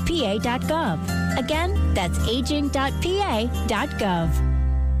aging.pa.gov. Again, that's aging.pa.gov.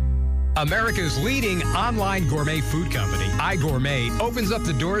 America's leading online gourmet food company, iGourmet, opens up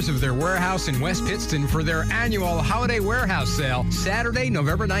the doors of their warehouse in West Pittston for their annual holiday warehouse sale, Saturday,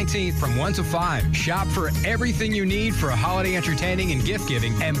 November 19th from 1 to 5. Shop for everything you need for holiday entertaining and gift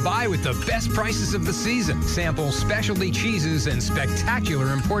giving and buy with the best prices of the season. Sample specialty cheeses and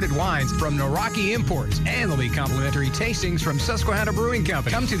spectacular imported wines from Noraki Imports, and there'll be complimentary tastings from Susquehanna Brewing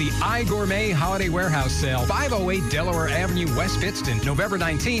Company. Come to the iGourmet Holiday Warehouse Sale, 508 Delaware Avenue, West Pittston, November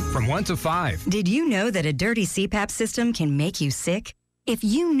 19th from 1 to 5. Did you know that a dirty CPAP system can make you sick? If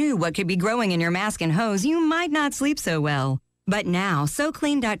you knew what could be growing in your mask and hose, you might not sleep so well. But now,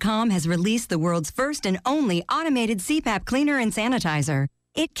 SoClean.com has released the world's first and only automated CPAP cleaner and sanitizer.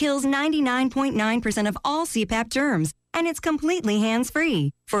 It kills 99.9% of all CPAP germs, and it's completely hands-free.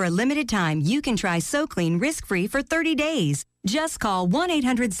 For a limited time, you can try SoClean risk-free for 30 days. Just call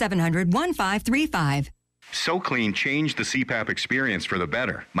 1-800-700-1535. SoClean changed the CPAP experience for the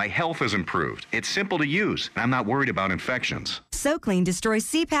better. My health has improved. It's simple to use. I'm not worried about infections. SoClean destroys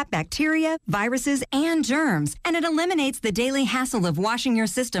CPAP bacteria, viruses, and germs, and it eliminates the daily hassle of washing your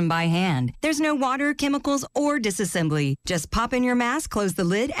system by hand. There's no water, chemicals, or disassembly. Just pop in your mask, close the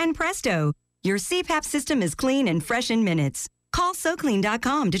lid, and presto! Your CPAP system is clean and fresh in minutes. Call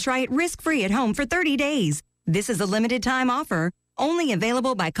SoClean.com to try it risk-free at home for 30 days. This is a limited-time offer. Only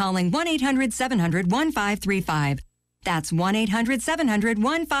available by calling 1-800-700-1535. That's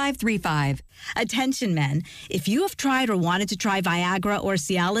 1-800-700-1535. Attention men, if you have tried or wanted to try Viagra or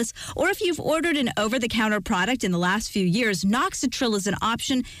Cialis, or if you've ordered an over-the-counter product in the last few years, Noxitril is an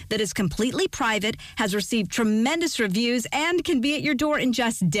option that is completely private, has received tremendous reviews, and can be at your door in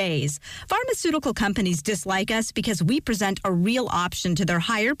just days. Pharmaceutical companies dislike us because we present a real option to their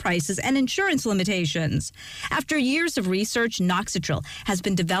higher prices and insurance limitations. After years of research, Noxitril has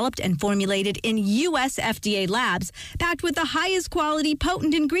been developed and formulated in U.S. FDA labs, packed with the highest quality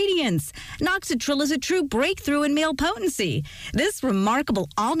potent ingredients. Noxitril is a true breakthrough in male potency. This remarkable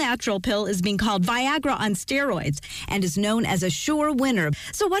all-natural pill is being called Viagra on steroids and is known as a sure winner.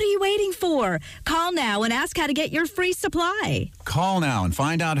 So what are you waiting for? Call now and ask how to get your free supply. Call now and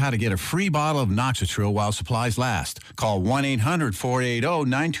find out how to get a free bottle of Noxitril while supplies last. Call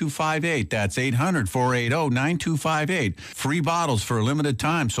 1-800-480-9258. That's 800-480-9258. Free bottles for a limited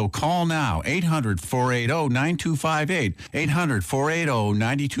time, so call now. 800-480-9258.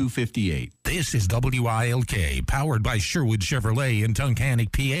 800-480-9258. This is WILK, powered by Sherwood Chevrolet in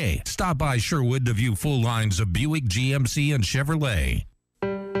Tunkhannock, PA. Stop by Sherwood to view full lines of Buick, GMC, and Chevrolet.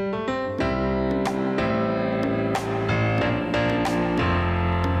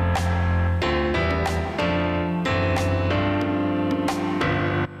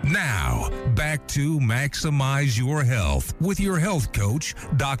 Now, back to Maximize Your Health with your health coach,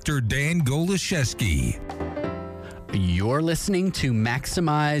 Dr. Dan Goloszewski. You're listening to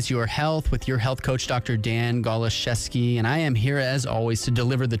Maximize Your Health with your health coach, Dr. Dan Goloszewski, and I am here as always to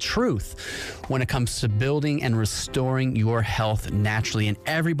deliver the truth when it comes to building and restoring your health naturally. And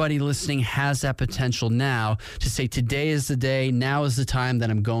everybody listening has that potential now to say, today is the day, now is the time that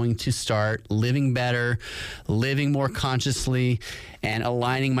I'm going to start living better, living more consciously, and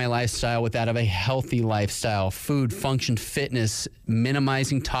aligning my lifestyle with that of a healthy lifestyle. Food, function, fitness,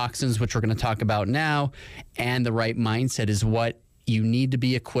 minimizing toxins, which we're going to talk about now, and the right mindset is what you need to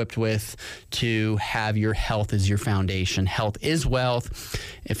be equipped with to have your health as your foundation. Health is wealth.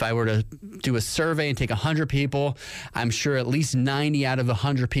 If I were to do a survey and take 100 people, I'm sure at least 90 out of the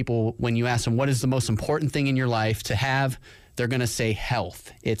 100 people, when you ask them what is the most important thing in your life to have, they're going to say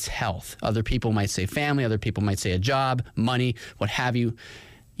health. It's health. Other people might say family. Other people might say a job, money, what have you.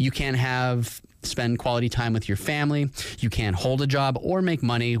 You can't spend quality time with your family. You can't hold a job or make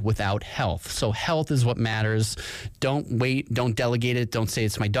money without health. So health is what matters. Don't wait. Don't delegate it. Don't say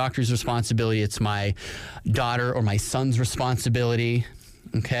it's my doctor's responsibility. It's my daughter or my son's responsibility.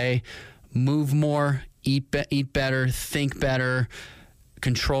 Okay? Move more, eat better, think better,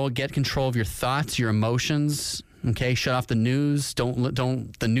 get control of your thoughts, your emotions. Okay? Shut off the news. Don't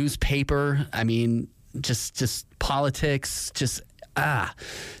the newspaper. I mean, just politics, just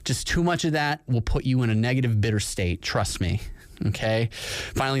too much of that will put you in a negative, bitter state. Trust me. Okay.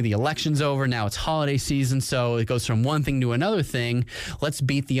 Finally, the election's over. Now it's holiday season, so it goes from one thing to another thing. Let's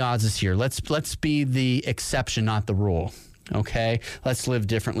beat the odds this year. Let's be the exception, not the rule. Okay. Let's live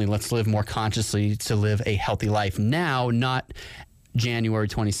differently. Let's live more consciously to live a healthy life now, not January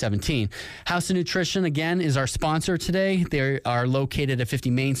 2017. House of Nutrition, again, is our sponsor today. They are located at 50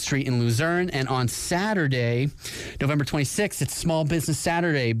 Main Street in Luzerne. And on Saturday, November 26th, it's Small Business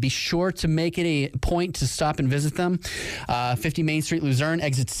Saturday. Be sure to make it a point to stop and visit them. 50 Main Street, Luzerne,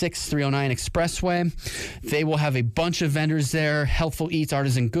 exit 6, 309 Expressway. They will have a bunch of vendors there, healthful eats,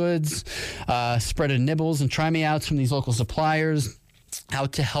 artisan goods, spread of nibbles and try me outs from these local suppliers,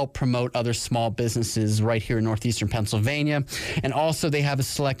 out to help promote other small businesses right here in northeastern Pennsylvania. And also they have a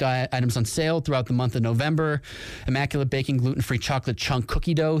select items on sale throughout the month of November. Immaculate Baking gluten-free chocolate chunk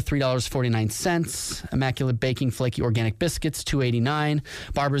cookie dough, $3.49. Immaculate Baking flaky organic biscuits, $2.89.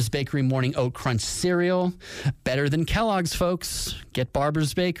 Barbara's Bakery Morning Oat Crunch cereal. Better than Kellogg's, folks. Get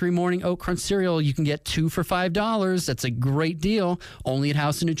Barbara's Bakery Morning Oat Crunch cereal. You can get 2 for $5. That's a great deal. Only at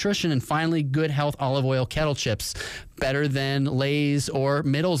House of Nutrition. And finally, Good Health olive oil kettle chips. Better than Lay's or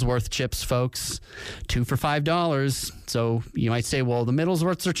Middlesworth chips, folks. 2 for $5. So you might say, well, the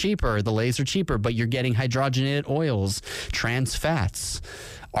Middlesworths are cheaper, the Lay's are cheaper, but you're getting hydrogenated oils, trans fats,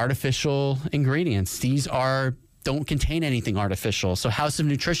 artificial ingredients. These don't contain anything artificial. So House of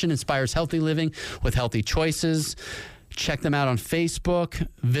Nutrition inspires healthy living with healthy choices. Check them out on Facebook.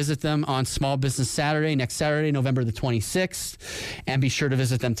 Visit them on Small Business Saturday, next Saturday, November the 26th. And be sure to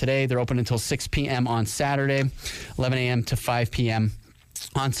visit them today. They're open until 6 p.m. on Saturday, 11 a.m. to 5 p.m.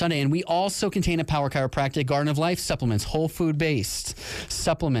 on Sunday. And we also contain a Power Chiropractic Garden of Life supplements, whole food based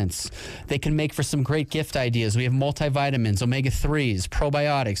supplements. They can make for some great gift ideas. We have multivitamins, omega-3s,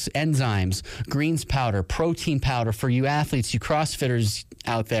 probiotics, enzymes, greens powder, protein powder for you athletes, you CrossFitters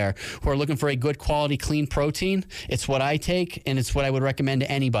out there who are looking for a good quality, clean protein. It's what I take, and it's what I would recommend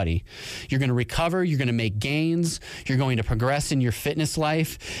to anybody. You're going to recover, you're going to make gains, you're going to progress in your fitness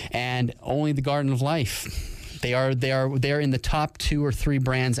life, and only the Garden of Life. They are in the top 2 or 3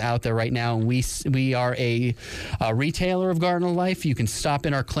 brands out there right now. And we are a retailer of Garden of Life. You can stop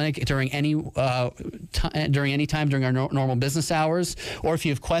in our clinic during any time during our normal business hours. Or if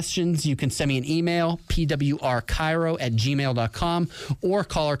you have questions, you can send me an email, pwrchiro@gmail.com, or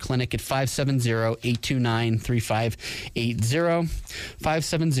call our clinic at 570-829-3580,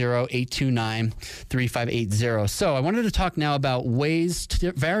 570-829-3580. So I wanted to talk now about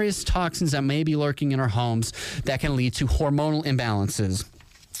various toxins that may be lurking in our homes that can lead to hormonal imbalances.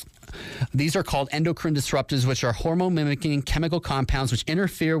 These are called endocrine disruptors, which are hormone-mimicking chemical compounds which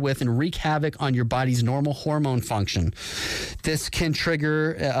interfere with and wreak havoc on your body's normal hormone function. This can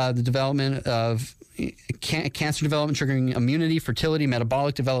trigger the development of cancer development, triggering immunity, fertility,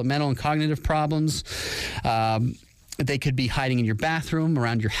 metabolic, developmental, and cognitive problems. They could be hiding in your bathroom,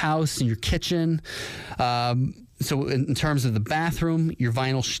 around your house, in your kitchen. So in terms of the bathroom, your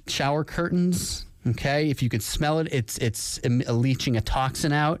vinyl shower curtains. Okay, if you could smell it, it's leaching a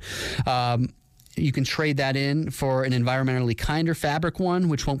toxin out. You can trade that in for an environmentally kinder fabric one,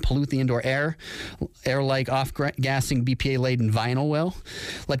 which won't pollute the indoor air like off-gassing BPA-laden vinyl will.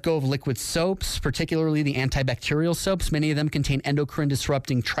 Let go of liquid soaps, particularly the antibacterial soaps. Many of them contain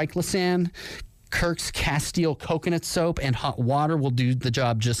endocrine-disrupting triclosan. Kirk's Castile coconut soap and hot water will do the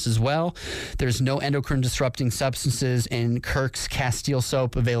job just as well. There's no endocrine disrupting substances in Kirk's Castile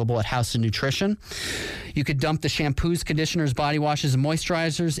soap available at House of Nutrition. You could dump the shampoos, conditioners, body washes, and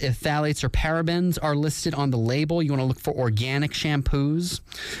moisturizers. If phthalates or parabens are listed on the label, you want to look for organic shampoos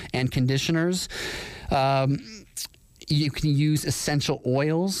and conditioners. You can use essential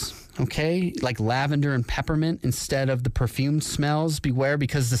oils, okay, like lavender and peppermint instead of the perfumed smells. Beware,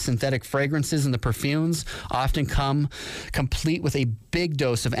 because the synthetic fragrances and the perfumes often come complete with a big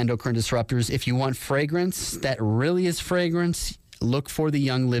dose of endocrine disruptors. If you want fragrance that really is fragrance, look for the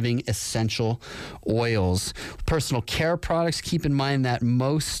Young Living essential oils. Personal care products, keep in mind that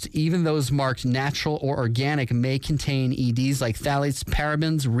most, even those marked natural or organic, may contain EDs like phthalates,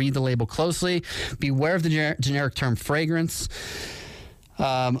 parabens. Read the label closely. Beware of the generic term fragrance.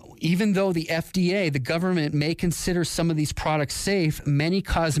 Even though the FDA, the government, may consider some of these products safe, many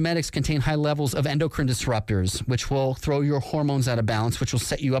cosmetics contain high levels of endocrine disruptors, which will throw your hormones out of balance, which will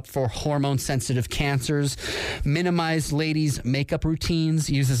set you up for hormone-sensitive cancers. Minimize ladies' makeup routines.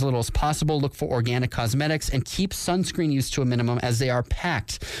 Use as little as possible. Look for organic cosmetics, and keep sunscreen use to a minimum, as they are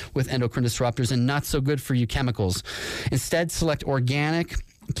packed with endocrine disruptors and not so good for you chemicals. Instead, select organic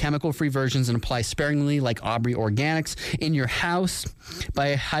chemical-free versions and apply sparingly like Aubrey Organics in your house. Buy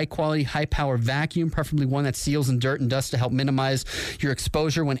a high-quality, high-power vacuum, preferably one that seals in dirt and dust to help minimize your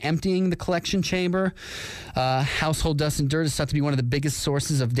exposure when emptying the collection chamber. Household dust and dirt is thought to be one of the biggest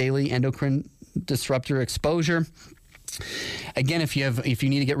sources of daily endocrine disruptor exposure. Again, if you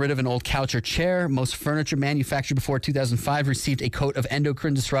need to get rid of an old couch or chair, most furniture manufactured before 2005 received a coat of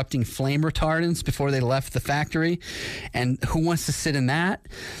endocrine disrupting flame retardants before they left the factory. And who wants to sit in that?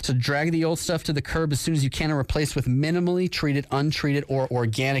 So drag the old stuff to the curb as soon as you can and replace with minimally treated, untreated, or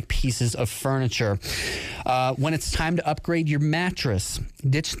organic pieces of furniture. When it's time to upgrade your mattress,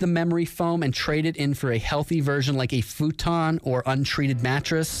 ditch the memory foam and trade it in for a healthy version like a futon or untreated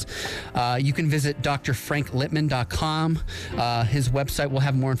mattress. You can visit drfranklipman.com. His website will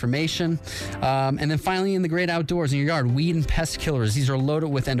have more information. And then finally, in the great outdoors in your yard, weed and pest killers. These are loaded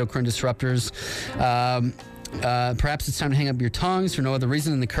with endocrine disruptors. Perhaps it's time to hang up your tongs for no other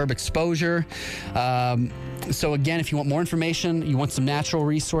reason than the curb exposure. So again, if you want more information, you want some natural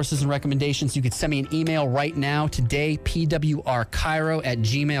resources and recommendations, you could send me an email right now today,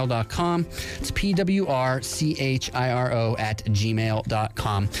 pwrchiro@gmail.com. It's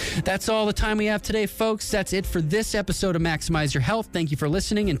pwrchiro@gmail.com. That's all the time we have today, folks. That's it for this episode of Maximize Your Health. Thank you for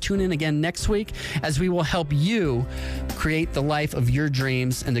listening, and tune in again next week as we will help you create the life of your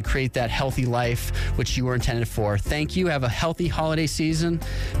dreams and to create that healthy life which you were intended for. Thank you. Have a healthy holiday season.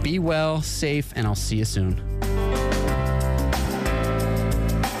 Be well, safe, and I'll see you soon.